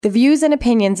The views and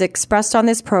opinions expressed on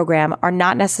this program are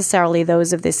not necessarily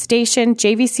those of this station,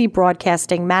 JVC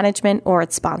Broadcasting Management, or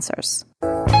its sponsors.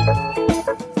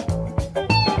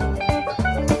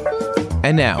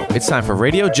 And now, it's time for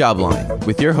Radio Jobline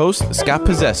with your host, Scott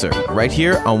Possessor, right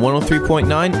here on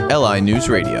 103.9 LI News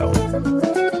Radio.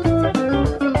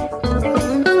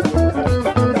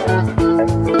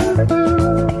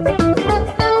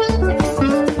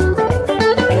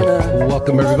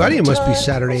 Welcome, everybody. It must be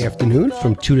Saturday afternoon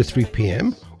from 2 to 3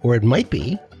 p.m., or it might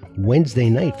be Wednesday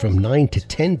night from 9 to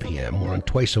 10 p.m. We're on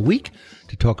twice a week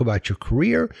to talk about your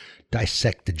career,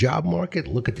 dissect the job market,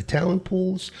 look at the talent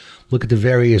pools, look at the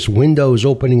various windows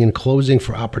opening and closing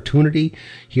for opportunity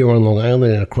here on Long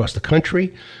Island and across the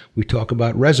country. We talk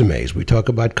about resumes. We talk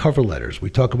about cover letters.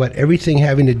 We talk about everything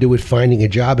having to do with finding a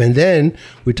job. And then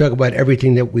we talk about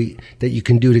everything that you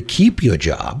can do to keep your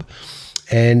job.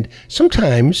 And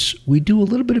sometimes we do a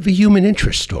little bit of a human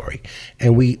interest story,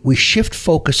 and we shift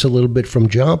focus a little bit from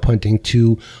job hunting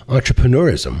to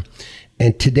entrepreneurism.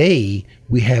 And today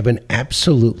we have an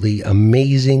absolutely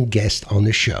amazing guest on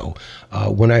the show.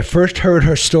 When I first heard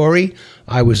her story,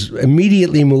 I was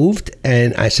immediately moved,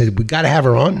 and I said, we got to have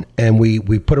her on, and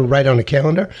we put her right on the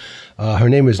calendar. Her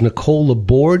name is Nicole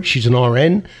Laborde. She's an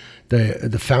RN.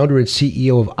 The founder and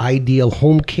CEO of Ideal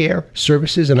Home Care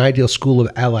Services and Ideal School of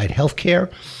Allied Healthcare.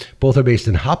 Both are based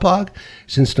in Hauppauge.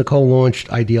 Since Nicole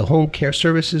launched Ideal Home Care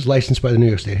Services, licensed by the New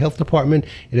York State Health Department,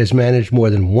 it has managed more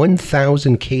than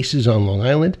 1,000 cases on Long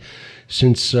Island.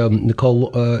 Since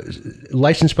Nicole,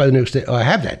 licensed by the New York State, I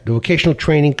have that. The Vocational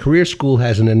Training Career School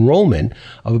has an enrollment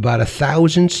of about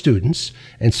 1,000 students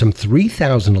and some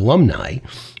 3,000 alumni.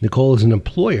 Nicole is an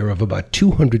employer of about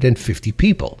 250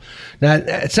 people. Now,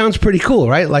 it sounds pretty cool,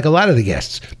 right? Like a lot of the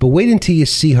guests. But wait until you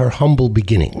see her humble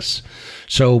beginnings.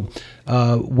 So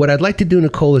what I'd like to do,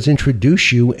 Nicole, is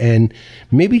introduce you and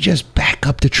maybe just back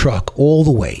up the truck all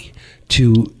the way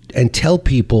and tell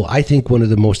people, I think, one of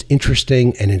the most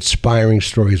interesting and inspiring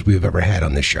stories we've ever had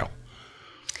on this show.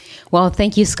 Well,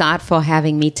 thank you, Scott, for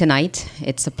having me tonight.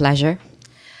 It's a pleasure.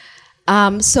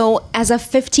 So as a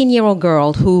 15-year-old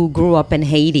girl who grew up in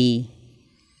Haiti,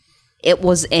 it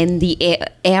was in the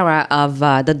era of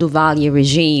the Duvalier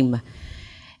regime,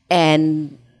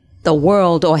 and the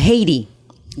world of Haiti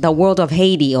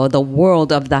or the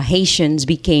world of the Haitians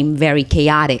became very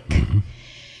chaotic. Mm-hmm.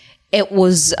 It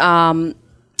was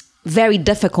very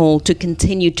difficult to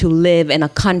continue to live in a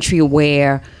country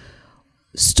where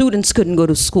students couldn't go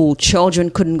to school, children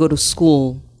couldn't go to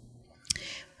school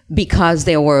because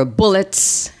there were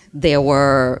bullets, there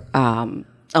were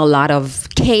a lot of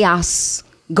chaos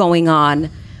going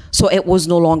on. So it was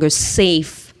no longer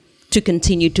safe to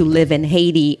continue to live in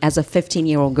Haiti as a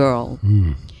 15-year-old girl.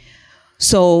 Mm.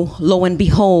 So lo and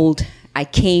behold, I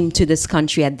came to this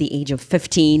country at the age of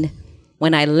 15.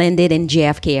 When I landed in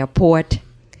JFK Airport,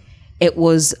 it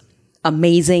was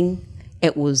amazing.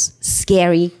 It was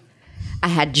scary. I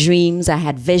had dreams. I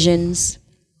had visions.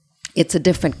 It's a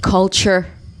different culture.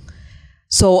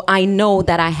 So I know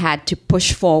that I had to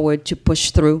push forward, to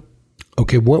push through.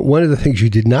 Okay, one of the things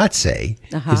you did not say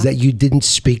is that you didn't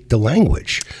speak the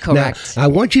language. Correct. Now, I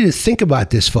want you to think about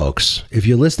this, folks. If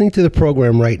you're listening to the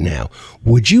program right now,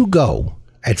 would you go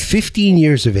at 15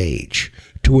 years of age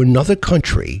to another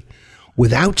country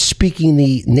without speaking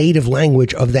the native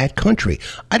language of that country?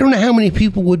 I don't know how many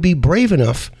people would be brave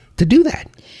enough to do that.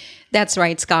 That's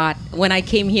right, Scott. When I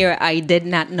came here, I did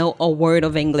not know a word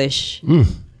of English.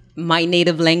 My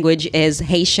native language is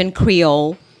Haitian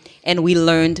Creole, and we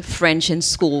learned French in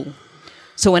school.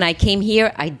 So when I came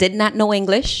here, I did not know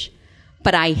English,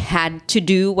 but I had to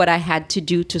do what I had to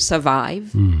do to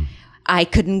survive. I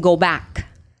couldn't go back.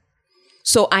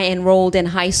 So I enrolled in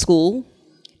high school.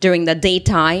 During the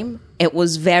daytime, it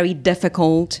was very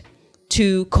difficult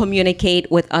to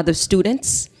communicate with other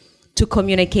students, to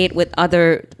communicate with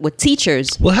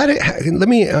teachers. Well, I don't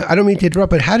mean to interrupt,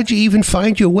 but how did you even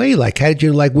find your way? Like, how did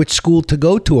you, which school to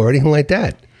go to or anything like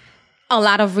that? A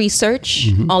lot of research,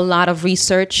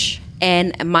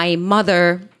 and my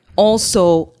mother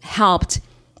also helped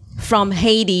from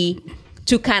Haiti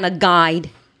to kind of guide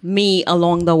me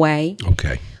along the way.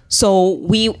 Okay. So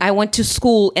I went to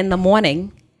school in the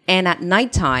morning, and at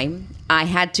nighttime, I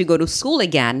had to go to school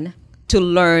again to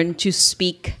learn to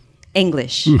speak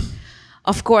English.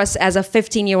 Of course, as a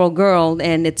 15-year-old girl,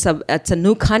 and it's a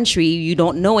new country, you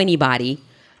don't know anybody,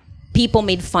 people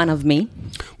made fun of me.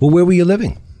 Well, where were you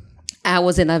living? I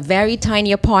was in a very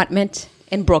tiny apartment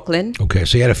in Brooklyn. Okay,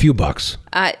 so you had a few bucks.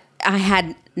 I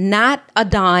had not a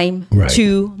dime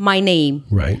to my name,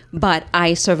 but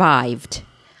I survived.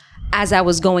 As I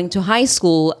was going to high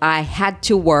school, I had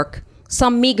to work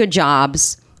some meager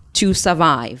jobs to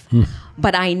survive.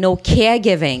 But I know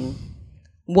caregiving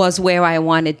was where I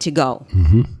wanted to go.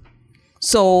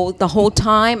 So the whole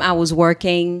time I was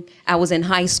working, I was in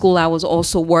high school, I was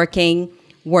also working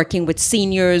with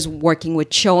seniors, working with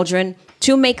children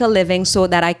to make a living so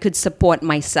that I could support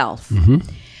myself.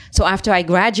 So after I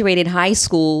graduated high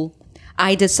school,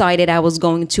 I decided I was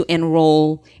going to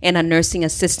enroll in a nursing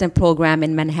assistant program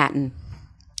in Manhattan.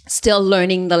 Still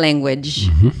learning the language.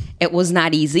 It was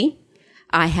not easy.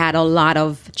 I had a lot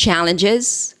of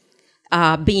challenges,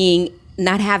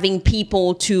 not having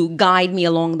people to guide me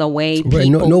along the way. Right,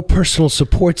 no personal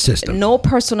support system. No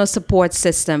personal support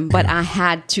system, but I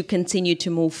had to continue to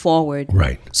move forward.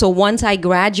 Right. So once I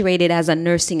graduated as a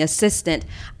nursing assistant,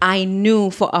 I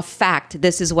knew for a fact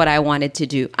this is what I wanted to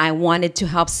do. I wanted to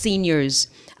help seniors.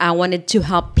 I wanted to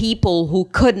help people who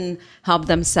couldn't help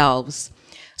themselves.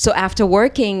 So after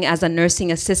working as a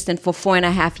nursing assistant for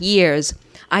 4.5 years,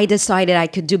 I decided I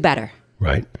could do better.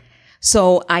 Right.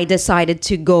 So I decided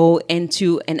to go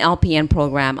into an LPN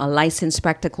program, a licensed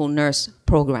practical nurse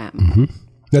program.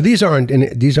 Now these aren't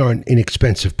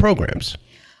inexpensive programs.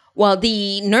 Well,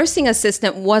 the nursing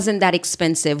assistant wasn't that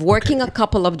expensive. Working a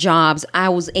couple of jobs, I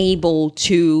was able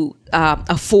to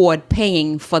afford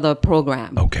paying for the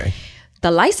program. Okay. The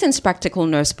licensed practical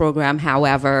nurse program,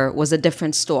 however, was a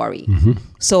different story.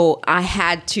 So I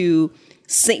had to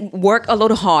work a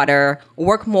little harder,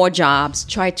 work more jobs,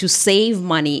 try to save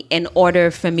money in order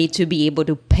for me to be able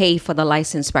to pay for the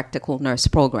licensed practical nurse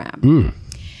program.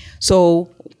 So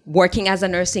working as a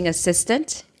nursing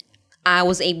assistant, I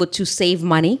was able to save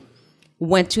money,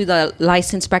 went to the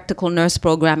licensed practical nurse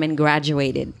program and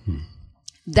graduated.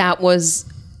 That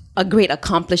was a great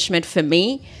accomplishment for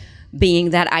me,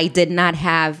 being that I did not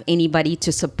have anybody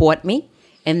to support me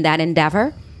in that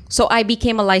endeavor. So I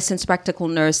became a licensed practical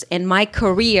nurse, and my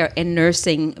career in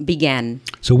nursing began.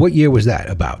 So what year was that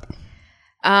about?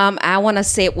 I want to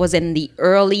say it was in the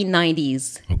early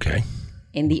 90s. Okay.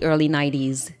 In the early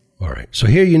 90s. All right. So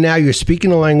here you're speaking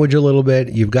the language a little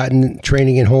bit. You've gotten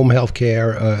training in home health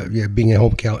care, being a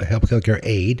home health care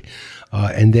aide.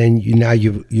 And then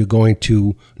you're going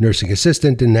to nursing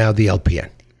assistant and now the LPN.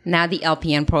 Now the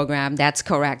LPN program, that's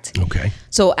correct. Okay.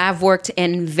 So I've worked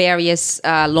in various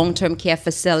long-term care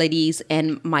facilities,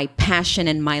 and my passion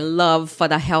and my love for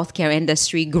the healthcare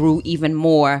industry grew even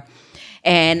more.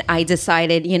 And I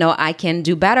decided, I can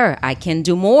do better. I can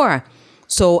do more.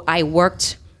 So I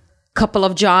worked a couple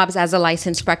of jobs as a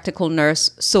licensed practical nurse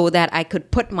so that I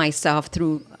could put myself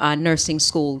through nursing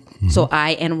school. So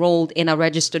I enrolled in a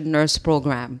registered nurse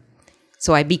program.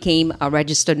 So I became a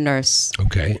registered nurse.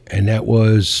 Okay. And that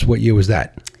was, what year was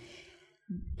that?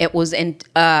 It was in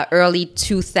early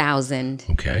 2000.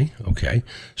 Okay.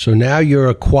 So now you're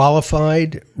a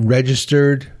qualified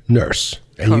registered nurse.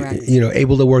 And Correct. You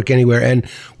able to work anywhere. And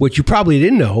what you probably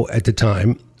didn't know at the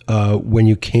time when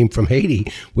you came from Haiti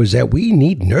was that we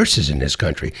need nurses in this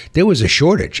country. There was a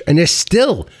shortage. And there's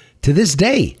still, to this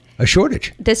day, a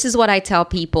shortage. This is what I tell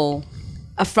people.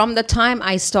 From the time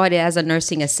I started as a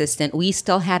nursing assistant, we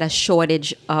still had a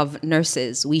shortage of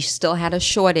nurses. We still had a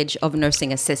shortage of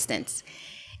nursing assistants.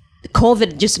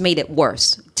 COVID just made it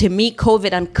worse. To me,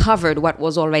 COVID uncovered what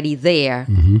was already there,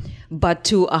 but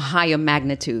to a higher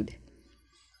magnitude.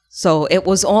 So it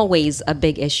was always a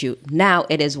big issue. Now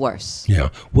it is worse. Yeah.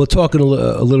 We'll talk a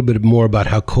little bit more about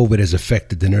how COVID has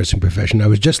affected the nursing profession. I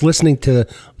was just listening to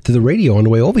the radio on the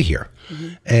way over here.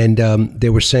 And they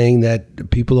were saying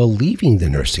that people are leaving the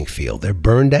nursing field. They're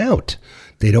burned out.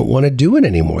 They don't want to do it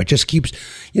anymore. It just keeps,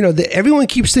 everyone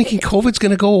keeps thinking COVID's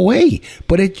going to go away,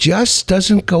 but it just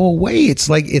doesn't go away. It's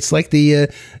like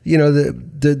the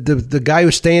guy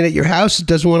who's staying at your house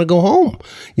doesn't want to go home.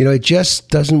 It just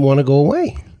doesn't want to go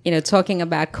away. Talking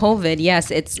about COVID, yes,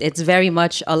 it's very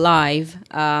much alive.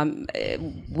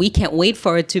 We can't wait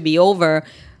for it to be over.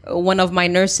 One of my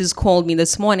nurses called me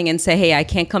this morning and said, "Hey, I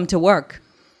can't come to work.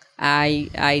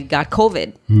 I got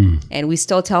COVID." And we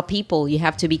still tell people, you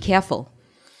have to be careful.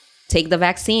 Take the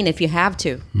vaccine if you have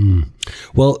to.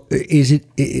 Well, is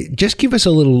it just give us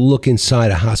a little look inside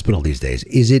a hospital these days?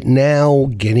 Is it now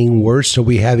getting worse? Are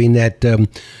we having that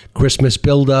Christmas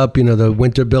buildup, the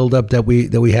winter buildup that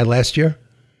we had last year?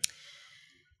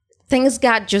 Things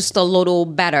got just a little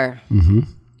better.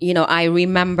 I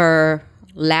remember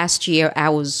last year I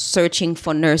was searching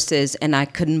for nurses and I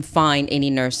couldn't find any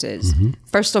nurses.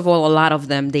 First of all, a lot of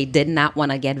them, they did not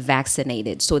want to get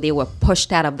vaccinated. So they were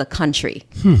pushed out of the country.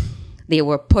 They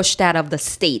were pushed out of the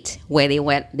state where they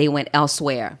went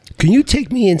elsewhere. Can you take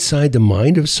me inside the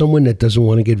mind of someone that doesn't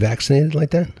want to get vaccinated like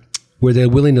that? Where they're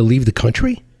willing to leave the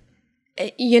country?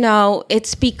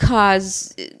 It's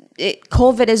because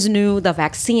COVID is new, the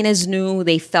vaccine is new.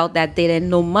 They felt that they didn't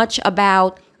know much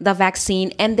about the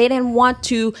vaccine, and they didn't want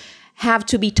to have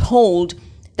to be told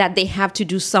that they have to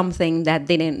do something that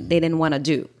they didn't want to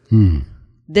do.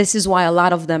 This is why a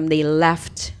lot of them, they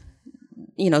left.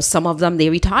 Some of them, they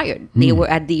retired. They were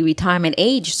at the retirement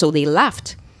age, so they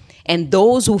left. And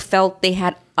those who felt they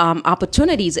had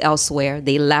opportunities elsewhere,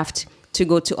 they left to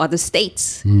go to other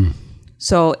states.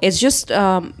 So it's just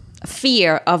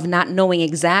fear of not knowing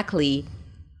exactly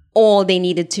all they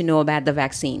needed to know about the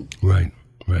vaccine. Right.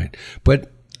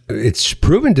 But it's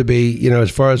proven to be, as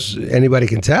far as anybody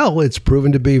can tell, it's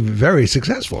proven to be very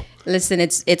successful. Listen,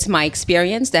 it's my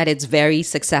experience that it's very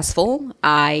successful.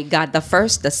 I got the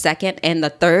first, the second, and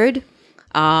the third.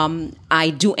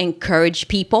 I do encourage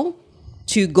people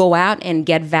to go out and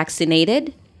get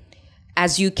vaccinated.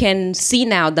 As you can see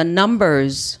now, the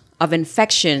numbers of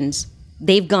infections,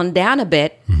 they've gone down a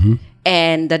bit,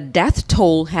 and the death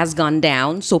toll has gone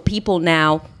down. So people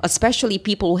now, especially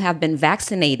people who have been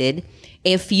vaccinated,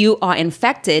 if you are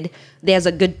infected, there's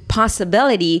a good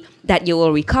possibility that you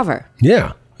will recover.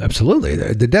 Yeah, absolutely.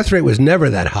 The death rate was never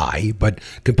that high, but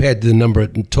compared to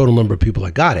the total number of people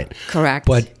that got it. Correct.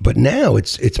 But now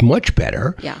it's much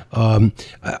better. Yeah.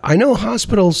 I know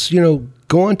hospitals,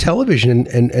 go on television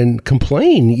and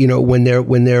complain, when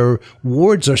their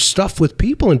wards are stuffed with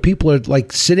people and people are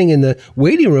like sitting in the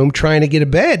waiting room trying to get a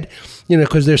bed,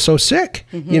 because they're so sick,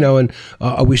 and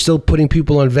are we still putting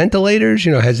people on ventilators?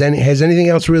 Has anything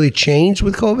else really changed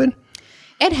with COVID?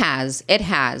 It has.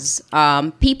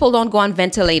 People don't go on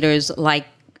ventilators like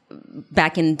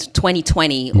back in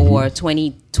 2020 or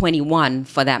 2021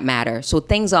 for that matter. So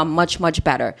things are much, much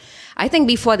better. I think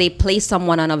before they place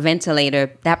someone on a ventilator,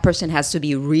 that person has to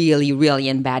be really, really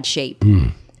in bad shape.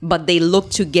 But they look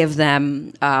to give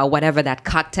them whatever that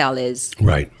cocktail is.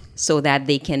 Right. So that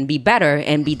they can be better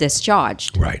and be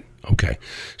discharged. Right. Okay.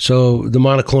 So the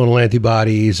monoclonal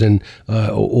antibodies and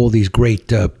all these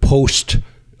great post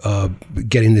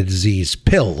getting the disease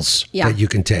pills that you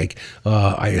can take,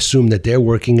 I assume that they're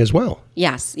working as well.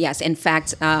 Yes. In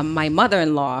fact, my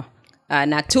mother-in-law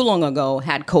not too long ago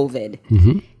had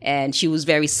COVID, and she was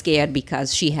very scared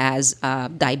because she has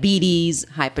diabetes,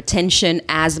 hypertension,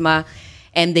 asthma,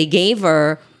 and they gave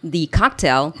her the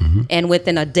cocktail, and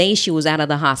within a day she was out of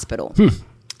the hospital.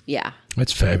 Yeah.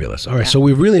 That's fabulous. All right, so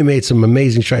we've really made some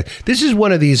amazing strides. This is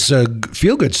one of these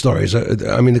feel-good stories,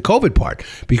 the COVID part,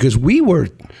 because we were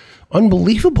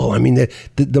unbelievable. I mean,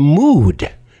 the mood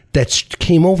that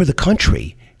came over the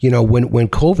country, when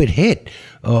COVID hit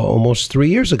almost 3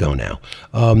 years ago now,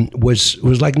 was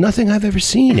like nothing I've ever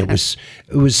seen. It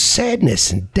was sadness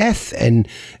and death, and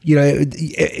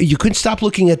you couldn't stop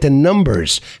looking at the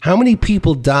numbers. How many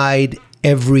people died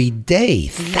every day?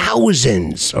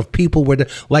 Thousands of people were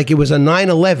like it was a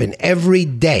 9/11 every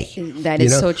day. That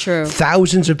is so true.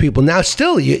 Thousands of people. Now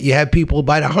still you have people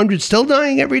by the hundreds still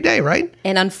dying every day, right?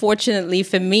 And unfortunately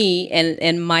for me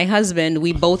and my husband,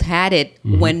 we both had it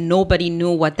when nobody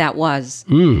knew what that was.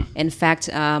 In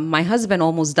fact, my husband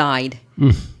almost died.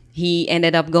 He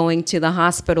ended up going to the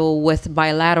hospital with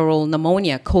bilateral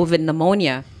pneumonia, COVID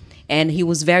pneumonia, and he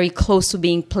was very close to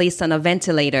being placed on a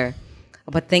ventilator.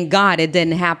 But thank God it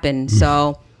didn't happen.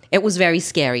 So it was very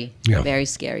scary. Yeah. Very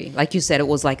scary. Like you said, it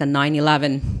was like a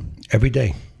 9/11. Every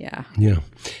day. Yeah.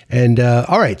 And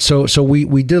all right. So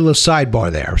we did a little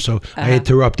sidebar there. So I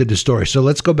interrupted the story. So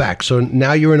let's go back. So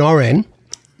now you're an RN.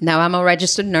 Now I'm a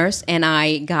registered nurse, and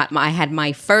I had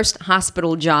my first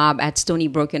hospital job at Stony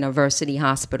Brook University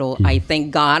Hospital. I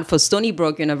thank God for Stony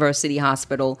Brook University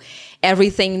Hospital.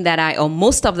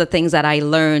 Most of the things that I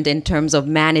learned in terms of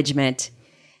management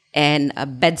and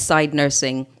bedside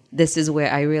nursing, this is where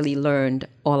I really learned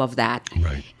all of that.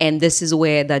 Right. And this is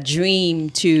where the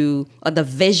the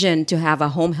vision to have a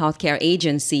home healthcare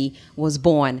agency was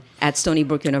born at Stony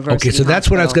Brook University. Okay, so that's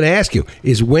what I was going to ask you,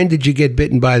 is when did you get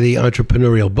bitten by the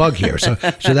entrepreneurial bug here? So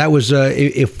that was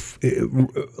if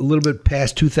a little bit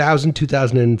past 2000,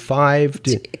 2005?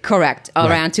 Correct,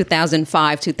 around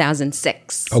 2005,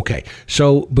 2006. Okay,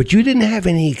 so, but you didn't have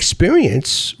any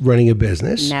experience running a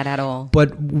business. Not at all.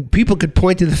 But people could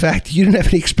point to the fact that you didn't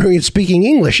have any experience speaking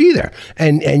English either.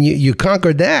 And you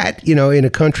conquered that, in a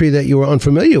country that you were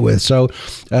unfamiliar with. So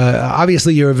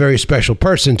obviously you're a very special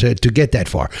person to get that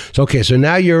far. So, okay, so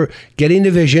now you're getting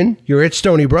the vision. You're at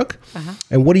Stony Brook.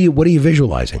 And what are you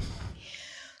visualizing?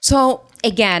 So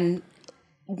again,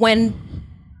 when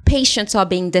patients are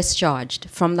being discharged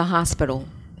from the hospital,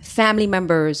 family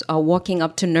members are walking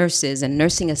up to nurses and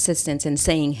nursing assistants and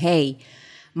saying, hey,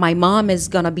 my mom is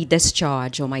going to be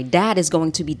discharged, or my dad is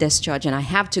going to be discharged, and I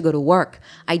have to go to work.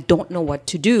 I don't know what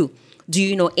to do. do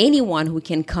you know anyone who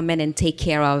can come in and take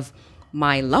care of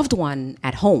my loved one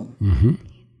at home? Mm-hmm.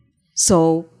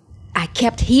 So I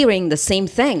kept hearing the same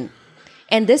thing.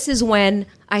 And this is when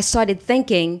I started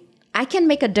thinking, I can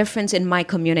make a difference in my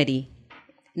community,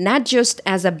 not just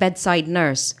as a bedside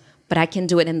nurse, but I can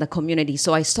do it in the community.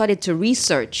 So I started to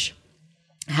research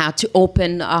how to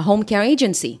open a home care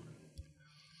agency.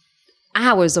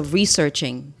 Hours of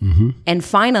researching. Mm-hmm. And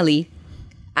finally,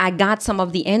 I got some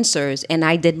of the answers and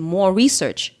I did more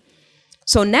research.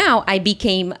 So now I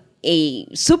became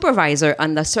a supervisor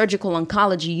on the surgical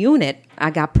oncology unit.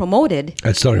 I got promoted.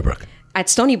 At Stony Brook. At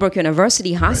Stony Brook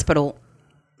University Hospital.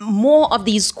 Right. More of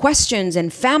these questions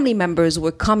and family members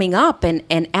were coming up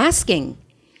and asking.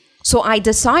 So I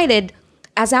decided,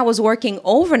 as I was working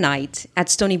overnight at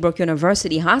Stony Brook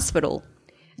University Hospital,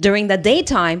 during the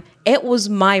daytime, it was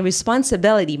my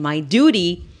responsibility, my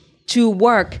duty to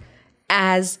work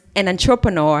as an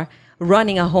entrepreneur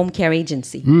running a home care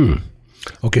agency. Mm.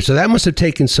 Okay, so that must have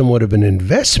taken somewhat of an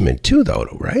investment too, though,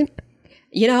 right?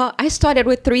 You know, I started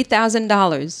with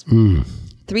 $3,000.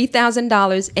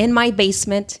 $3,000 in my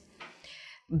basement,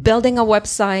 building a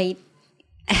website,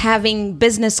 having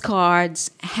business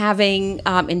cards, having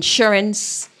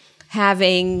insurance,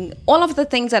 having all of the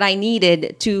things that I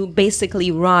needed to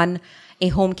basically run a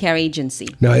home care agency.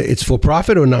 Now, it's for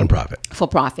profit or nonprofit? For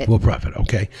profit. For profit,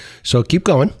 okay. So keep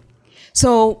going.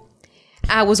 So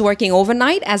I was working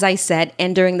overnight, as I said,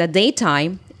 and during the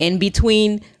daytime, in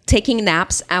between taking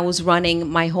naps, I was running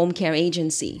my home care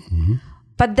agency. Mm-hmm.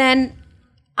 But then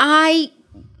I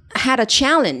had a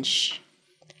challenge.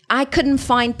 I couldn't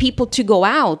find people to go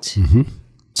out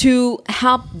to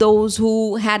help those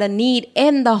who had a need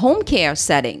in the home care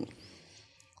setting.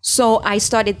 So I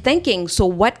started thinking, so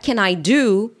what can I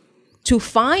do to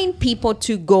find people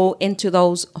to go into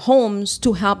those homes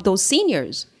to help those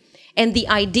seniors? And the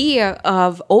idea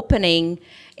of opening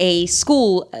a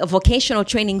school, a vocational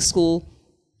training school,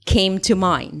 came to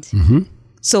mind. Mm-hmm.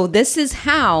 So this is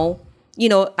how, you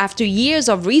know, after years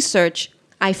of research,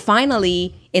 I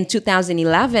finally, in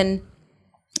 2011,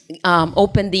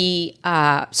 opened the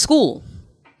school,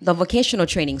 the vocational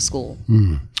training school.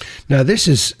 Mm. Now, this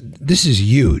is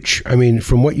huge. I mean,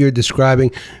 from what you're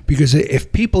describing, because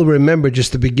if people remember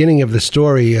just the beginning of the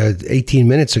story 18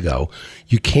 minutes ago,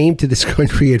 you came to this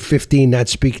country at 15 not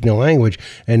speaking the language,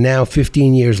 and now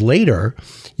 15 years later,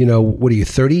 you know, what are you,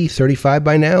 30, 35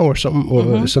 by now or something,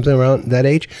 or something around that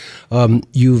age?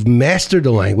 You've mastered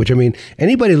the language. I mean,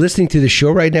 anybody listening to the show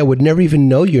right now would never even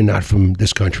know you're not from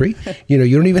this country. You know,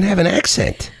 you don't even have an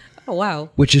accent. Oh, wow.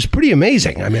 Which is pretty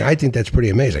amazing. I mean, I think that's pretty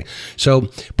amazing. So,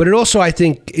 but it also, I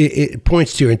think, it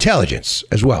points to your intelligence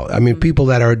as well. I mean, people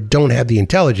that don't have the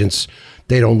intelligence,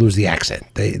 they don't lose the accent.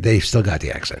 They've still got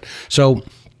the accent. So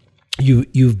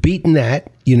you've beaten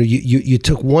that. You know, you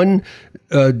took one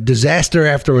disaster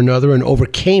after another and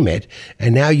overcame it,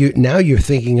 and now you're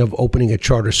thinking of opening a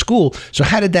charter school. So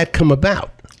how did that come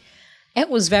about? It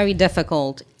was very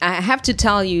difficult. I have to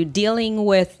tell you, dealing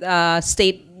with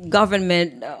state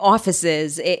government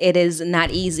offices, it is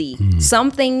not easy.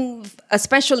 Something,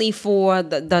 especially for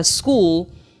the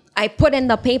school, I put in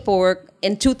the paperwork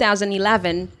in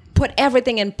 2011, put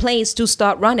everything in place to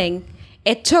start running.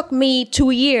 It took me 2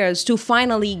 years to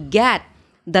finally get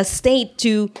the state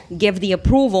to give the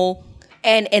approval.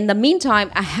 And in the meantime,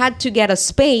 I had to get a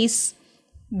space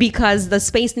because the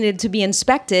space needed to be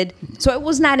inspected. So it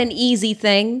was not an easy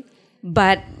thing,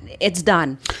 but it's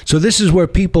done. So this is where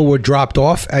people were dropped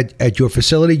off at your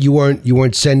facility. You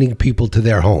weren't sending people to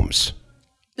their homes.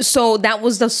 So that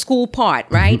was the school part,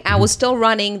 right? Mm-hmm. I was still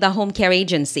running the home care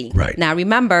agency. Right. Now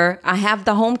remember, I have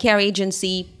the home care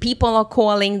agency. People are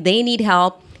calling, they need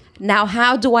help. Now,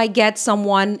 how do I get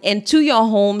someone into your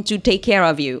home to take care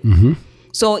of you? Mm-hmm.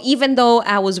 So even though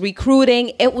I was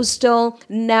recruiting, it was still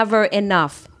never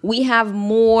enough. We have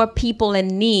more people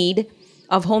in need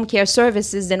of home care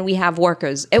services than we have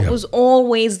workers. It was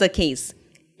always the case.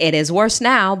 It is worse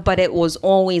now, but it was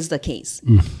always the case.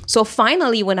 So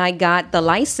finally, when I got the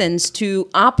license to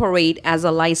operate as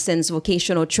a licensed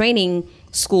vocational training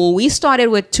school, we started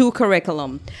with 2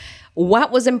 curriculum.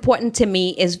 What was important to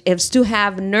me is to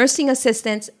have nursing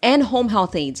assistants and home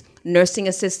health aides. Nursing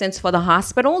assistants for the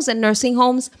hospitals and nursing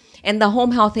homes, and the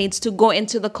home health aides to go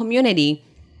into the community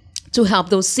to help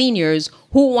those seniors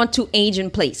who want to age in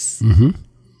place. Mm-hmm.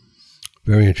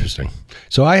 Very interesting.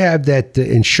 So I have that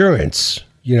insurance,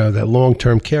 you know, that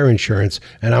long-term care insurance,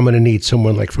 and I'm going to need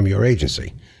someone like from your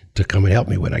agency to come and help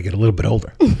me when I get a little bit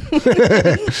older.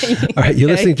 All right, you're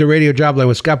listening to Radio Jobline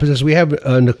with Scott Pizzazza. We have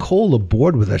Nicole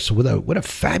aboard with us. What a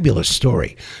fabulous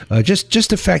story.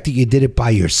 Just the fact that you did it by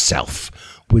yourself.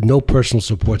 with no personal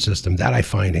support system. That I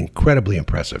find incredibly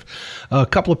impressive. A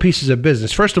couple of pieces of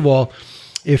business. First of all,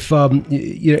 if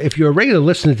you're a regular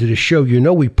listener to the show, you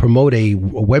know we promote a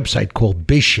website called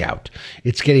BizShout.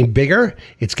 It's getting bigger,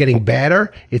 it's getting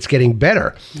badder, it's getting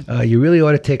better. You really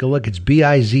ought to take a look. It's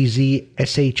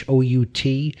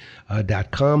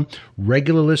BIZZSHOUT.com.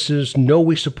 Regular listeners know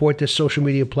we support this social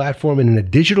media platform, and in a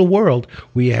digital world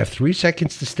where you have 3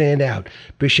 seconds to stand out,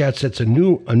 BizShout sets a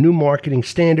new marketing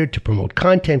standard to promote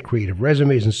content, creative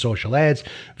resumes, and social ads.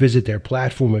 Visit their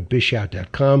platform at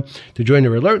BizShout.com to join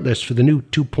their alert list for the new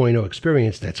 2.0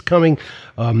 experience that's coming.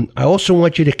 I also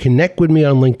want you to connect with me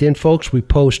on LinkedIn, folks. We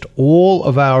post all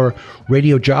of our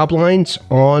radio job lines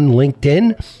on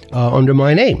LinkedIn under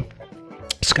my name,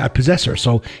 Scott Possessor.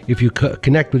 So if you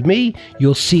connect with me,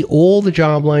 you'll see all the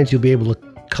job lines. You'll be able to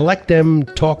collect them,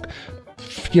 talk,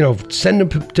 send them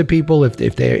to people if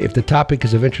the topic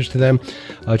is of interest to them.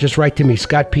 Just write to me,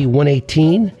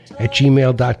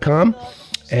 scottp118@gmail.com.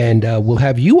 And we'll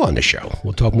have you on the show.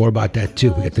 We'll talk more about that,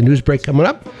 too. We got the news break coming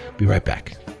up. Be right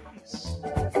back.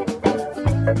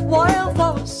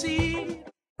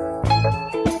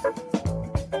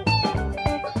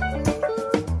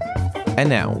 And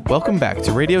now, welcome back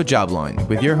to Radio Jobline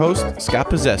with your host, Scott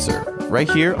Possessor, right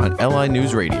here on LI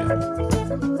News Radio.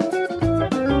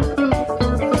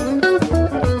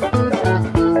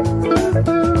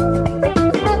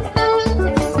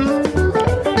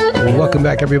 Welcome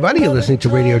back, everybody. You're listening to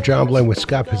Radio Jobline with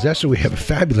Scott Possessor. We have a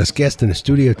fabulous guest in the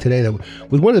studio today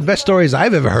with one of the best stories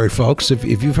I've ever heard, folks. If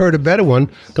you've heard a better one,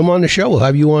 come on the show. We'll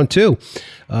have you on, too.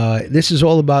 This is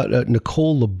all about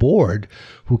Nicole Laborde,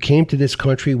 who came to this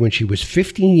country when she was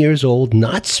 15 years old,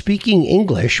 not speaking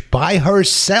English, by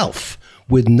herself,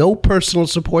 with no personal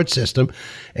support system,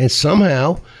 and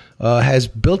somehow has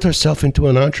built herself into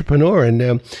an entrepreneur.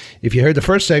 And if you heard the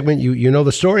first segment, you know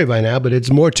the story by now, but it's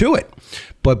more to it.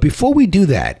 But before we do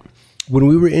that, when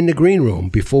we were in the green room,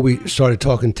 before we started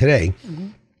talking today,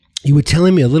 you were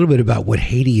telling me a little bit about what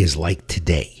Haiti is like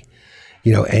today.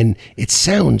 And it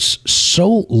sounds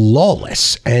so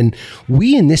lawless. And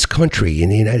we in this country, in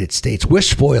the United States, we're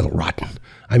spoiled rotten.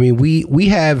 I mean, we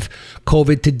have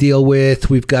COVID to deal with.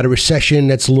 We've got a recession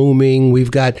that's looming.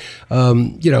 We've got,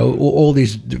 all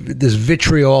this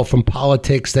vitriol from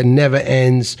politics that never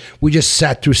ends. We just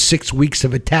sat through 6 weeks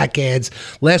of attack ads.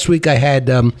 Last week I had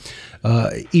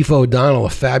Aoife O'Donnell, a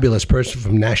fabulous person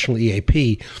from National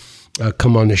EAP,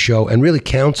 come on the show and really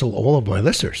counsel all of my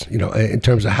listeners, in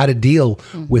terms of how to deal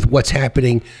with what's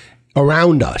happening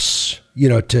around us,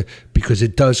 because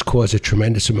it does cause a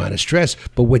tremendous amount of stress.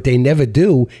 But what they never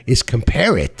do is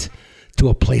compare it to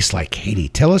a place like Haiti.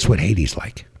 Tell us what Haiti's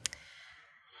like.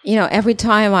 Every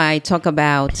time I talk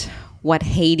about what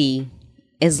Haiti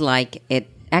is like, it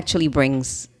actually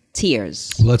brings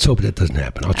tears. Well, let's hope that doesn't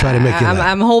happen. I'll try to make it laugh.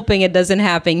 I'm hoping it doesn't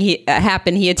happen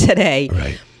here today.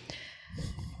 Right.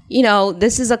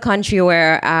 This is a country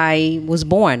where I was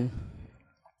born,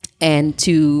 and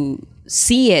to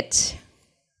see it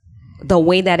the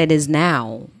way that it is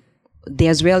now,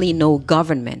 there's really no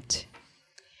government.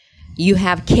 You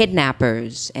have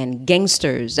kidnappers and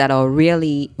gangsters that are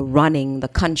really running the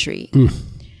country.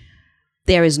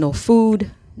 There is no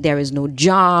food, there is no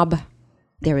job,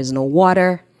 there is no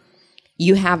water.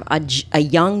 You have a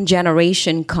young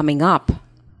generation coming up,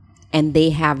 and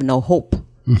they have no hope.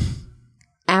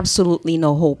 Absolutely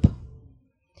no hope.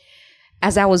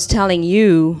 As I was telling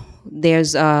you,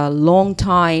 there's a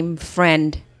longtime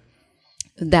friend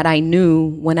that I knew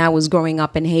when I was growing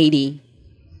up in Haiti.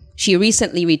 She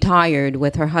recently retired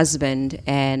with her husband,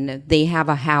 and they have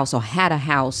a house, or had a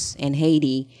house, in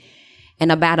Haiti.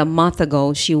 And about a month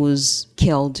ago, she was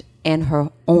killed in her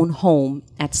own home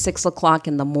at 6 o'clock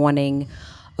in the morning.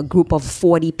 A group of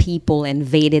 40 people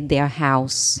invaded their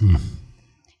house,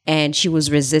 and she was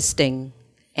resisting,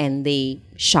 and they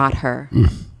shot her.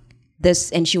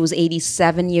 And she was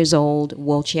 87 years old,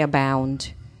 wheelchair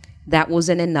bound. That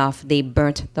wasn't enough. They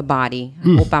burnt the body.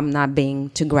 I hope I'm not being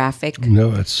too graphic. No,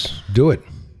 let's do it.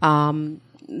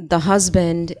 The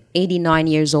husband, 89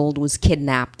 years old, was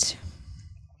kidnapped.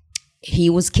 He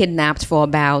was kidnapped for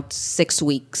about 6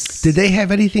 weeks. Did they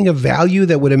have anything of value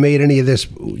that would have made any of this,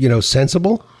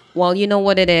 sensible? Well, you know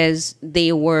what it is?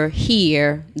 They were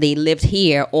here. They lived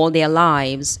here all their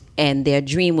lives, and their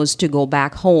dream was to go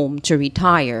back home to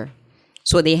retire.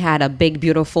 So they had a big,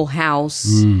 beautiful house.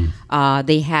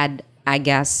 They had,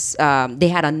 they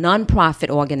had a nonprofit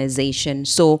organization.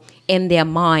 So in their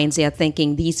minds, they're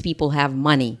thinking, these people have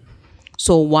money.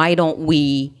 So why don't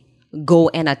we go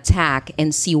and attack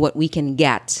and see what we can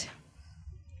get?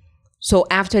 So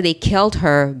after they killed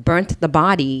her, burnt the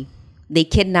body, they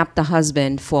kidnapped the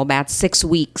husband for about 6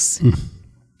 weeks.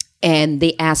 and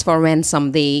they asked for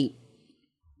ransom.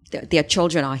 Their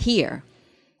children are here.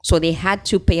 So they had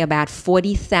to pay about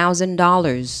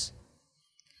 $40,000.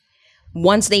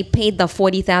 Once they paid the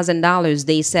 $40,000,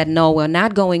 they said, no, we're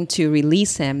not going to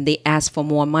release him. They asked for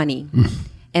more money.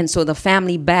 And so the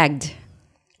family begged,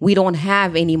 we don't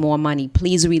have any more money.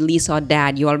 Please release our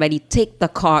dad. You already took the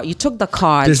cars.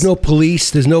 There's no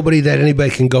police. There's nobody that anybody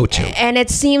can go to. And it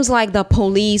seems like the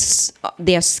police,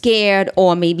 they're scared,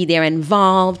 or maybe they're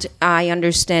involved. I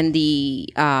understand the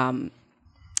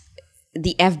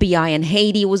FBI in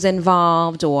Haiti was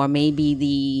involved, or maybe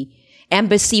the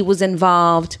embassy was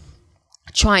involved,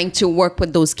 trying to work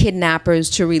with those kidnappers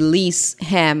to release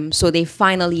him. So they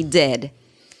finally did.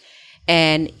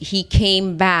 And he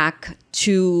came back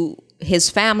to his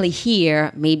family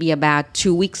here maybe about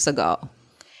 2 weeks ago.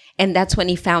 And that's when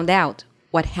he found out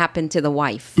what happened to the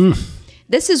wife.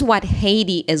 This is what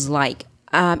Haiti is like.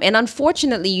 And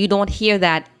unfortunately, you don't hear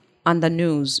that on the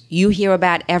news. You hear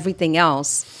about everything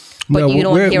else, but you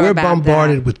don't hear we're about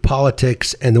bombarded that. with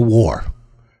politics and the war.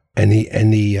 And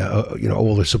the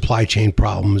all the supply chain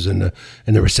problems and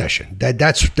the recession.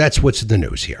 That's what's in the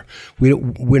news here.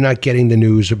 We're not getting the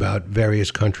news about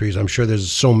various countries. I'm sure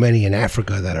there's so many in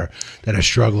Africa that are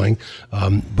struggling.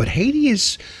 But Haiti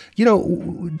is,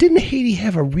 didn't Haiti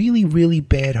have a really, really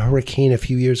bad hurricane a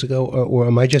few years ago, or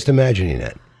am I just imagining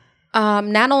that?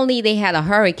 Not only they had a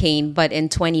hurricane, but in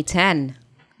 2010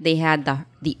 they had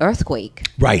the earthquake.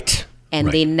 Right. And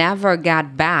they never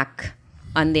got back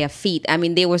on their feet. I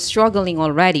mean, they were struggling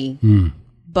already,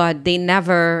 but they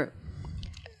never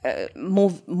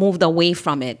moved away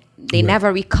from it. They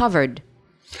never recovered.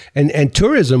 And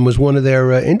tourism was one of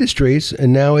their industries,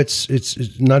 and now it's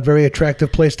not a very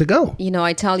attractive place to go.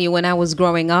 I tell you, when I was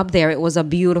growing up there, it was a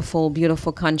beautiful,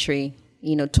 beautiful country.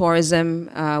 Tourism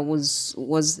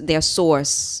was their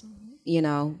source.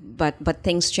 But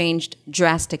things changed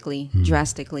drastically.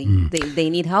 They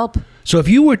need help. So if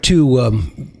you were to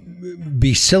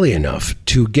be silly enough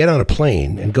to get on a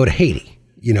plane and go to Haiti,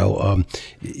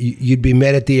 you'd be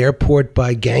met at the airport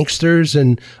by gangsters,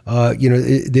 and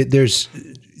there's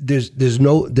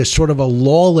sort of a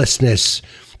lawlessness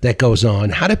that goes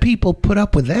on. How do people put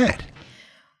up with that?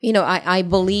 I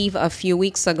believe a few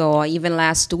weeks ago, or even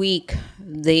last week,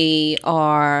 they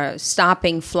are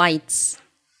stopping flights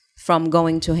from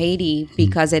going to Haiti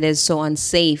because it is so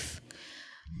unsafe.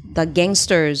 The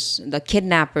gangsters, the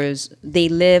kidnappers, they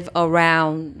live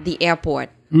around the airport.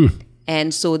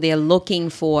 And so they're looking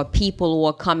for people who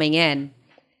are coming in.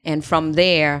 And from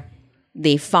there,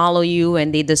 they follow you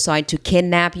and they decide to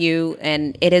kidnap you.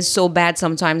 And it is so bad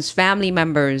sometimes family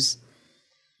members,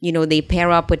 they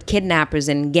pair up with kidnappers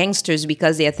and gangsters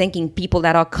because they're thinking people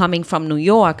that are coming from New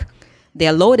York,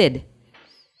 they're loaded.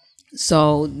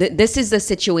 So this is the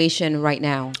situation right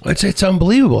now. It's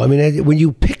unbelievable. I mean, when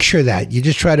you picture that, you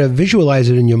just try to visualize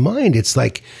it in your mind. It's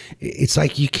like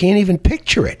you can't even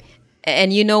picture it.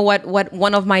 And you know what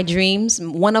one of my dreams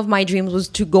was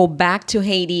to go back to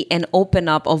Haiti and open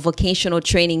up a vocational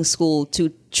training school to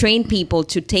train people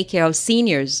to take care of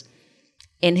seniors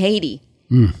in Haiti.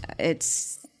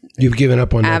 You've given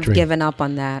up on that I've dream. given up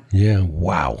on that. Yeah,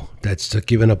 wow. That's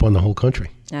giving up on the whole country.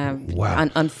 Wow.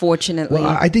 Unfortunately. Well,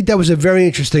 I think that was a very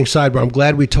interesting sidebar. I'm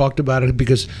glad we talked about it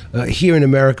because here in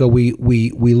America, we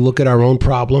look at our own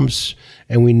problems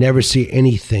and we never see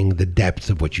anything the depth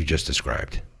of what you just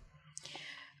described.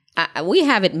 We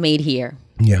have it made here.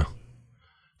 Yeah.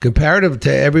 Comparative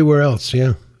to everywhere else,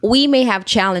 yeah. We may have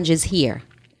challenges here,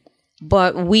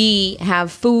 but we have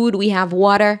food, we have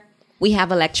water, we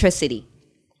have electricity.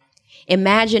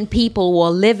 Imagine people who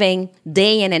are living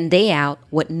day in and day out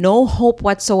with no hope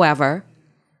whatsoever,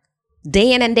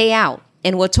 day in and day out.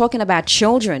 And we're talking about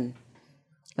children,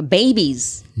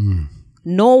 babies,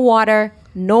 no water,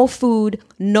 no food,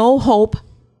 no hope.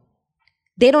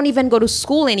 They don't even go to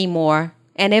school anymore.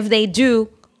 And if they do,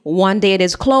 one day it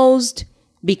is closed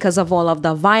because of all of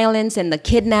the violence and the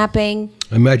kidnapping.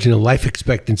 I imagine the life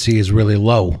expectancy is really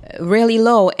low. Really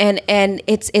low. And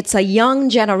it's a young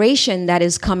generation that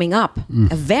is coming up.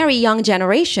 A very young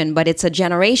generation, but it's a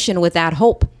generation without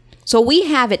hope. So we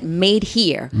have it made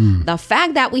here. The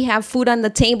fact that we have food on the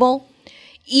table,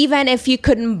 even if you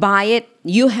couldn't buy it,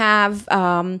 you have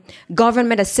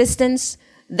government assistance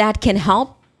that can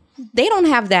help. They don't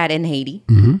have that in Haiti.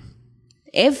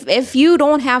 If you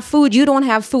don't have food, you don't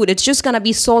have food. It's just going to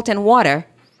be salt and water.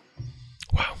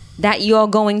 Wow. That you're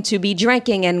going to be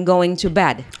drinking and going to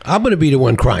bed. I'm going to be the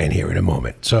one crying here in a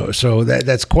moment. So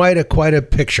that's quite a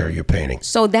picture you're painting.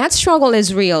 So that struggle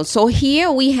is real. So here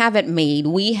we have it made.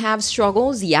 We have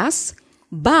struggles, yes,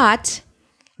 but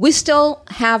we still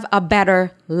have a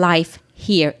better life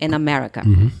here in America.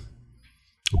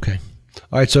 Okay.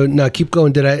 All right. So now keep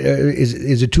going. Did I?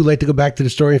 Is it too late to go back to the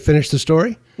story and finish the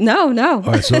story? No. All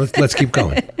right. So let's keep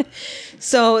going.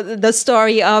 So the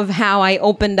story of how I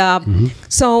opened up.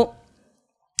 So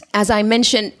as I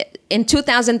mentioned, in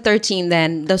 2013,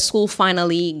 then the school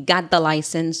finally got the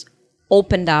license,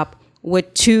 opened up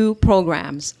with 2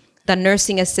 programs, the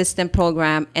nursing assistant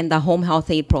program and the home health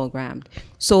aide program.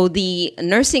 So the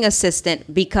nursing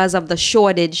assistant, because of the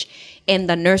shortage in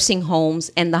the nursing homes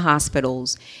and the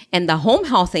hospitals, and the home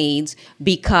health aides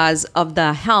because of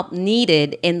the help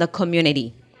needed in the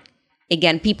community.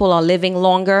 Again, people are living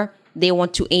longer. They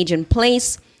want to age in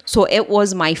place. So it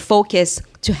was my focus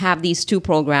to have these 2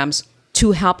 programs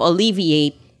to help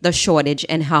alleviate the shortage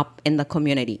and help in the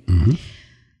community.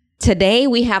 Today,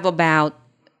 we have about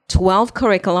 12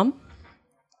 curriculum,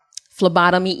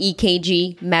 phlebotomy,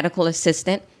 EKG, medical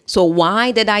assistant. So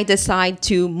why did I decide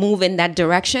to move in that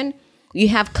direction? You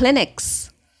have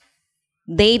clinics.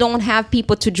 They don't have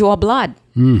people to draw blood.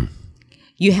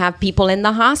 You have people in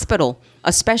the hospital,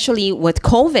 especially with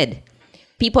COVID.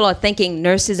 People are thinking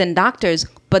nurses and doctors,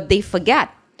 but they forget.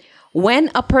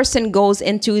 When a person goes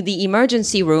into the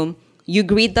emergency room, you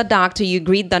greet the doctor, you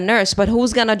greet the nurse, but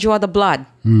who's going to draw the blood?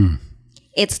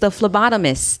 It's the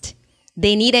phlebotomist.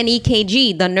 They need an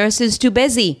EKG. The nurse is too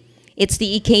busy. It's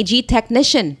the EKG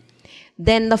technician.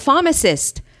 Then the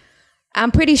pharmacist.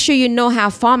 I'm pretty sure you know how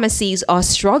pharmacies are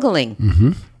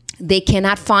struggling. They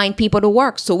cannot find people to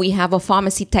work. So we have a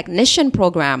pharmacy technician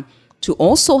program to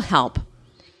also help.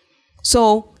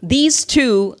 So these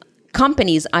 2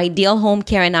 companies, Ideal Home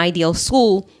Care and Ideal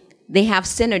School, they have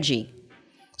synergy.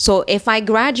 So if I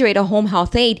graduate a home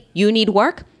health aide, you need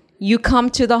work, you come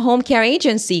to the home care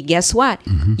agency. Guess what?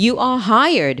 You are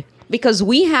hired because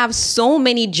we have so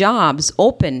many jobs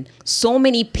open, so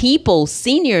many people,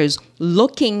 seniors,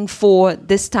 looking for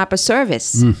this type of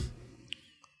service.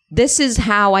 This is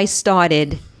how I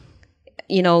started,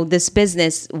 this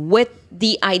business with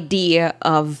the idea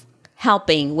of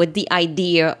helping, with the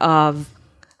idea of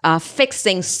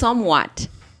fixing somewhat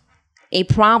a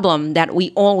problem that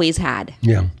we always had.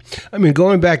 Yeah. I mean,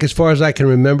 going back as far as I can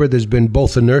remember, there's been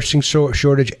both a nursing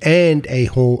shortage and a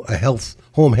home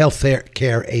health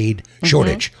care aide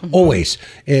shortage. Always.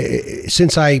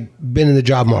 Since I've been in the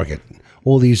job market,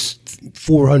 all these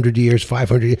 400 years,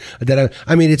 500 years.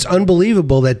 It's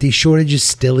unbelievable that these shortages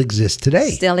still exist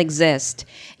today. Still exist.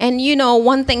 And,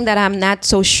 one thing that I'm not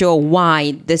so sure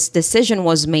why this decision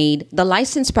was made, the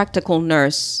licensed practical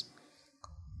nurse,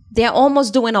 they're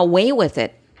almost doing away with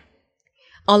it.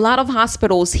 A lot of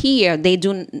hospitals here, they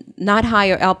do not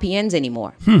hire LPNs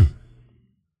anymore.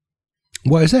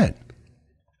 Why is that?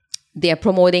 They're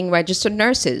promoting registered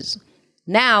nurses.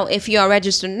 Now, if you're a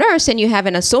registered nurse and you have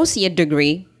an associate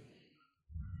degree,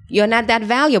 you're not that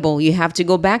valuable. You have to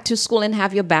go back to school and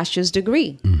have your bachelor's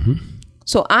degree.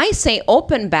 So I say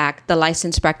open back the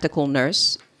licensed practical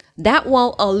nurse. That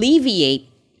will alleviate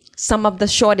some of the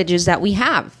shortages that we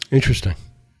have. Interesting.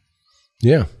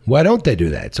 Yeah. Why don't they do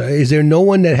that? So is there no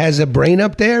one that has a brain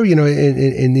up there,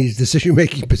 in these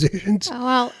decision-making positions?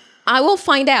 Well, I will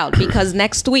find out because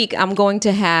next week I'm going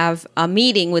to have a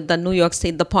meeting with the New York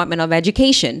State Department of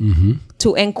Education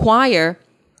to inquire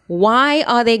why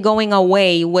are they going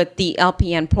away with the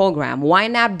LPN program? Why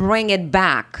not bring it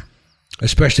back?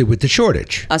 Especially with the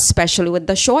shortage.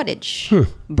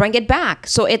 Bring it back.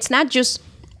 So it's not just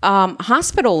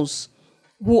hospitals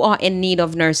who are in need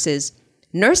of nurses.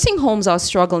 Nursing homes are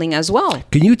struggling as well.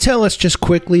 Can you tell us just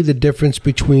quickly the difference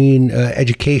between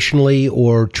educationally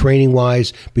or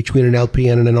training-wise between an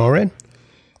LPN and an RN?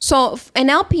 So an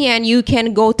LPN, you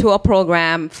can go through a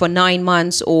program for 9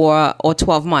 months or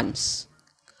 12 months.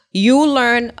 You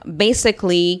learn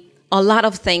basically a lot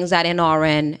of things that an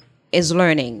RN is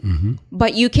learning.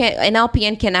 But an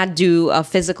LPN cannot do a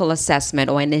physical assessment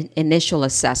or an initial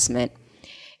assessment.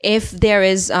 If there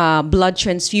is blood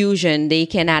transfusion, they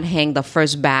cannot hang the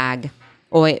first bag,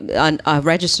 or a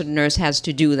registered nurse has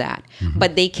to do that.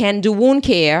 But they can do wound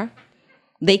care.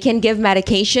 They can give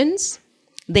medications.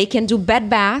 They can do bed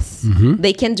bath.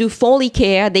 They can do Foley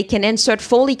care. They can insert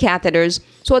Foley catheters.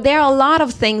 So there are a lot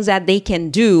of things that they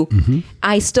can do.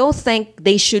 I still think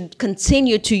they should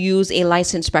continue to use a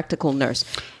licensed practical nurse.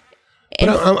 But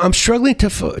I'm struggling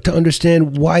to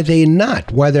understand why they're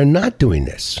not doing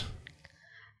this.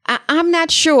 I'm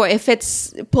not sure if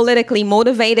it's politically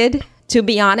motivated, to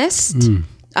be honest.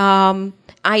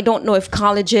 I don't know if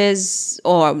colleges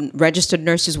or registered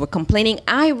nurses were complaining.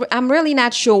 I'm really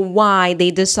not sure why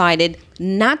they decided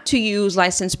not to use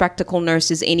licensed practical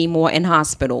nurses anymore in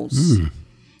hospitals.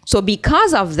 So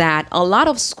because of that, a lot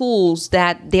of schools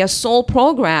that their sole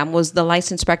program was the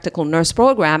licensed practical nurse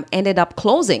program ended up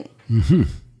closing.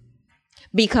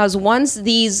 because once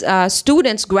these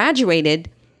students graduated,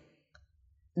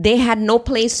 they had no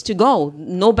place to go.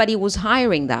 Nobody was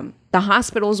hiring them. The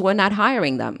hospitals were not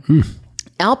hiring them.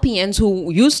 LPNs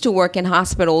who used to work in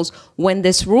hospitals, when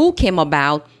this rule came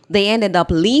about, they ended up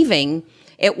leaving.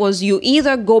 It was, you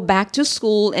either go back to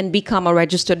school and become a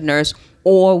registered nurse,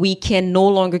 or we can no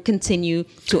longer continue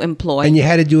to employ. And you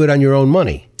had to do it on your own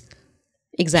money.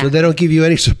 Exactly. So they don't give you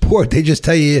any support. They just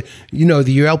tell you,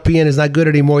 your LPN is not good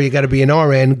anymore. You got to be an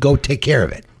RN. Go take care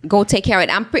of it. Go take care of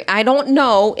it. I don't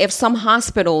know if some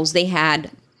hospitals, they had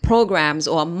programs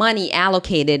or money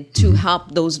allocated to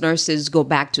help those nurses go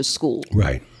back to school.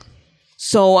 Right.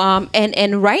 So,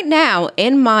 and right now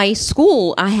in my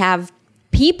school, I have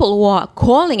people who are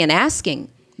calling and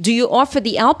asking, do you offer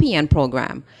the LPN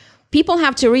program? People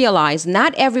have to realize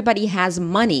not everybody has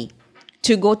money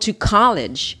to go to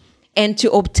college and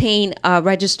to obtain a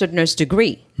registered nurse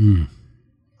degree.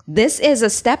 This is a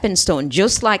stepping stone,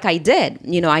 just like I did.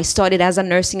 I started as a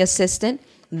nursing assistant,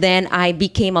 then I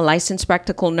became a licensed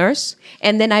practical nurse,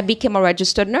 and then I became a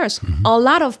registered nurse. A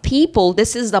lot of people,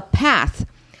 this is the path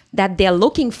that they're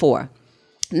looking for,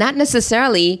 not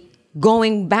necessarily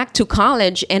going back to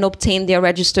college and obtain their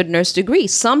registered nurse degree.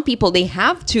 Some people, they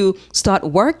have to start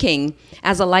working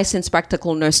as a licensed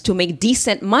practical nurse to make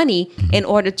decent money in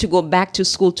order to go back to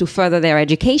school to further their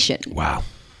education. Wow.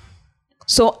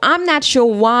 So I'm not sure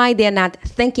why they're not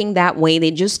thinking that way.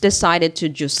 They just decided to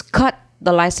just cut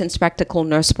the licensed practical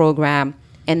nurse program,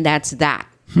 and that's that.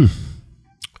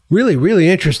 Really, really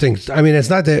interesting. I mean, it's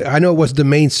not that I know it was the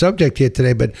main subject here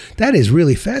today, but that is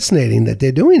really fascinating that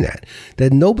they're doing that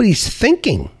nobody's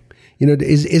thinking.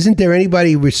 Isn't there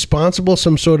anybody responsible,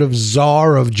 some sort of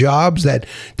czar of jobs that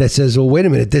says, well, wait a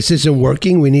minute, this isn't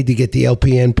working. We need to get the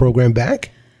LPN program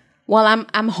back? Well,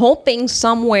 I'm hoping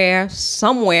somewhere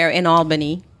in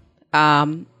Albany,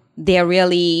 they're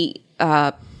really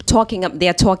talking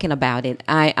about it.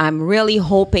 I'm really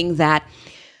hoping that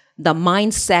the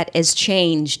mindset is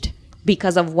changed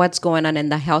because of what's going on in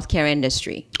the healthcare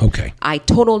industry. Okay. I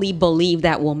totally believe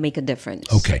that will make a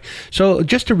difference. Okay. So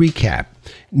just to recap,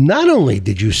 not only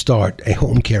did you start a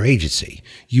home care agency,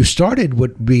 you started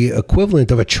what would be equivalent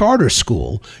of a charter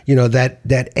school,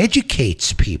 that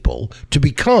educates people to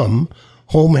become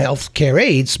home health care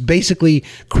aides, basically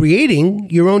creating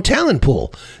your own talent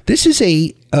pool. This is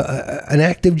an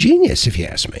act of genius, if you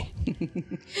ask me.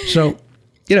 So,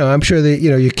 I'm sure that,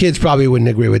 your kids probably wouldn't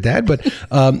agree with that, but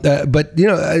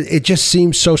it just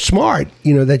seems so smart,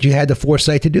 that you had the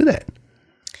foresight to do that.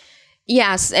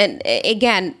 Yes. And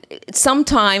again,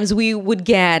 sometimes we would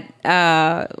get,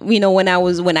 when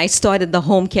I started the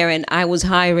home care and I was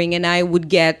hiring, and I would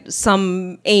get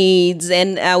some aides,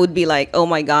 and I would be like, oh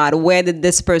my God, where did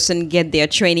this person get their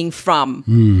training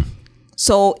from?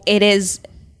 So it is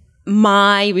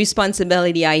my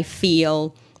responsibility, I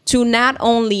feel, to not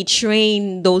only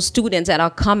train those students that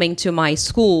are coming to my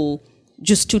school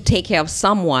just to take care of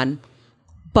someone,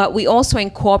 but we also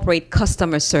incorporate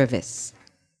customer service.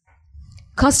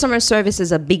 Customer service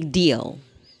is a big deal.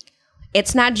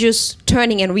 It's not just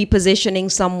turning and repositioning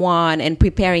someone and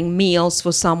preparing meals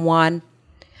for someone,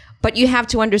 but you have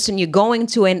to understand you're going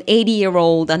to an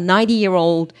 80-year-old, a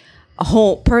 90-year-old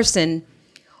whole person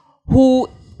who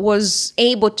was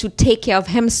able to take care of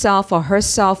himself or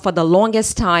herself for the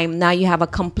longest time. Now you have a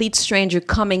complete stranger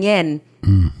coming in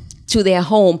to their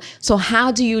home. So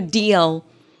how do you deal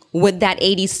with that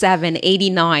 87,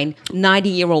 89,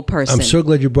 90-year-old person? I'm so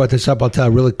glad you brought this up. I'll tell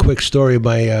a really quick story.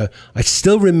 I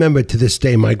still remember to this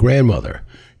day my grandmother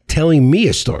telling me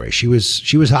a story. She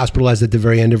was hospitalized at the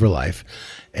very end of her life,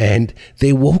 and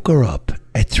they woke her up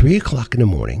at 3 o'clock in the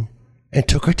morning and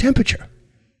took her temperature,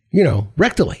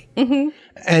 rectally.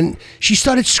 And she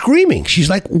started screaming. She's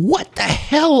like, what the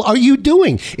hell are you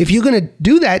doing? If you're going to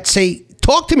do that,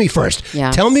 talk to me first.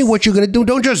 Yes. Tell me what you're going to do.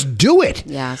 Don't just do it.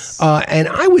 Yes. And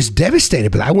I was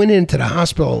devastated, but I went into the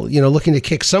hospital, looking to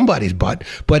kick somebody's butt,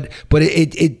 but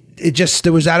it just,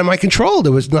 it was out of my control.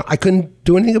 I couldn't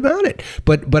do anything about it.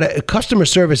 But customer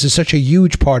service is such a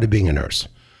huge part of being a nurse.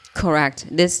 Correct.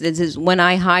 This is when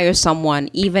I hire someone,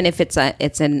 even if it's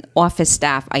an office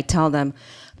staff, I tell them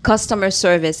customer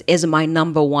service is my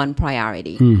number one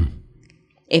priority.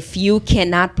 If you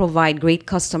cannot provide great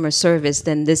customer service,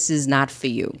 then this is not for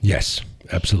you. Yes,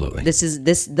 absolutely.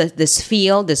 This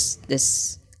field,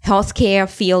 this healthcare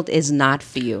field is not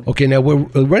for you. Okay, now we're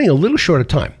running a little short of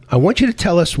time. I want you to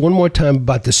tell us one more time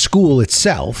about the school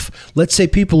itself. Let's say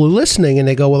people are listening and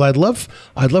they go, well, I'd love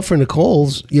for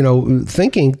Nicole's,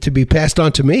 thinking to be passed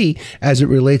on to me as it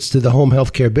relates to the home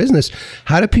healthcare business.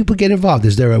 How do people get involved?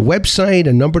 Is there a website,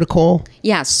 a number to call?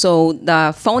 Yeah, so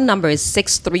the phone number is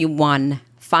 631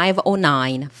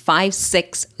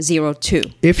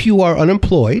 321-509-5602. If you are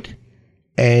unemployed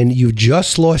and you've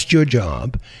just lost your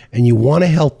job and you want to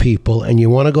help people and you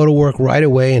want to go to work right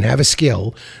away and have a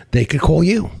skill, they could call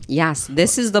you. Yes,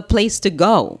 this is the place to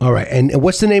go. All right. And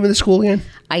what's the name of the school again?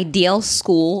 Ideal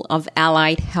School of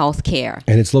Allied Healthcare.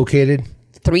 And it's located?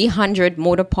 300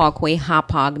 Motor Parkway,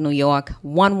 Hauppauge, New York,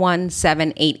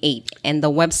 11788. And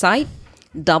the website,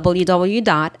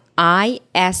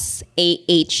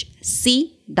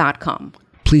 www.isahc.com.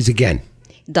 Please again.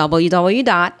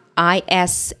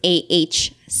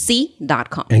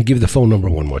 www.isahc.com. And give the phone number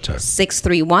one more time.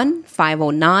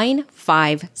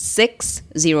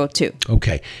 631-509-5602.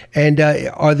 Okay. And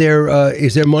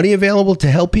is there money available to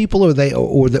help people, or they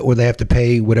have to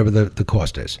pay whatever the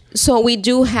cost is? So we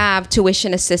do have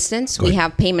tuition assistance. We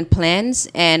have payment plans,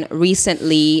 and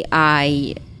recently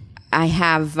I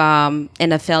have an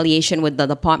affiliation with the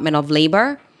Department of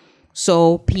Labor.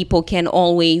 So people can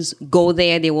always go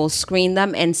there. They will screen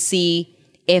them and see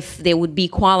if they would be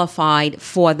qualified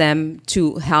for them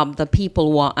to help the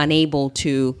people who are unable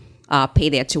to pay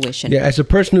their tuition. Yeah, as a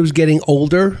person who's getting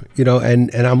older,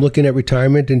 and I'm looking at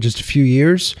retirement in just a few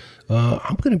years,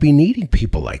 I'm going to be needing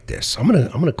people like this. I'm going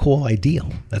to call Ideal.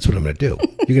 That's what I'm going to do.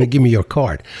 You're going to give me your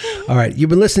card. All right. You've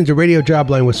been listening to Radio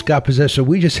Jobline with Scott Possessor.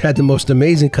 We just had the most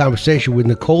amazing conversation with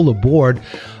Nicole Laborde,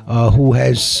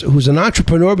 who's an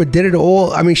entrepreneur, but did it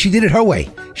all. I mean, she did it her way.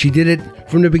 She did it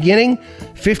from the beginning.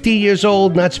 50 years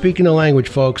old, not speaking the language,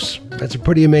 folks. That's a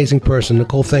pretty amazing person.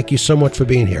 Nicole, thank you so much for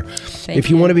being here. If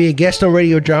you want to be a guest on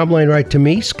Radio Jobline, write to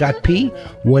me, Scott P,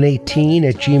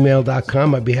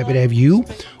 118@gmail.com. I'd be happy to have you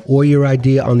or your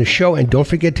idea on the show. And don't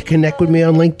forget to connect with me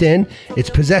on LinkedIn. It's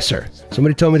Possessor.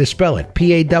 Somebody told me to spell it.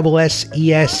 Passeser.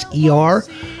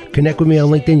 Connect with me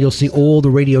on LinkedIn. You'll see all the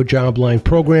Radio Jobline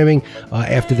programming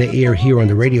after they air here on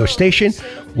the radio station.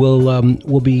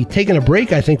 We'll be taking a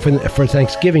break, I think, for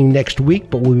Thanksgiving next week,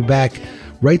 but we'll be back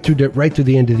right through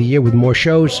the end of the year with more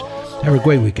shows. Have a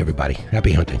great week, everybody.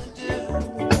 Happy hunting.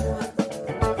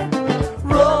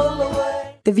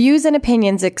 The views and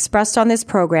opinions expressed on this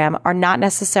program are not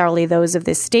necessarily those of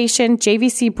this station,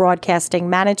 JVC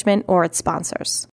Broadcasting Management, or its sponsors.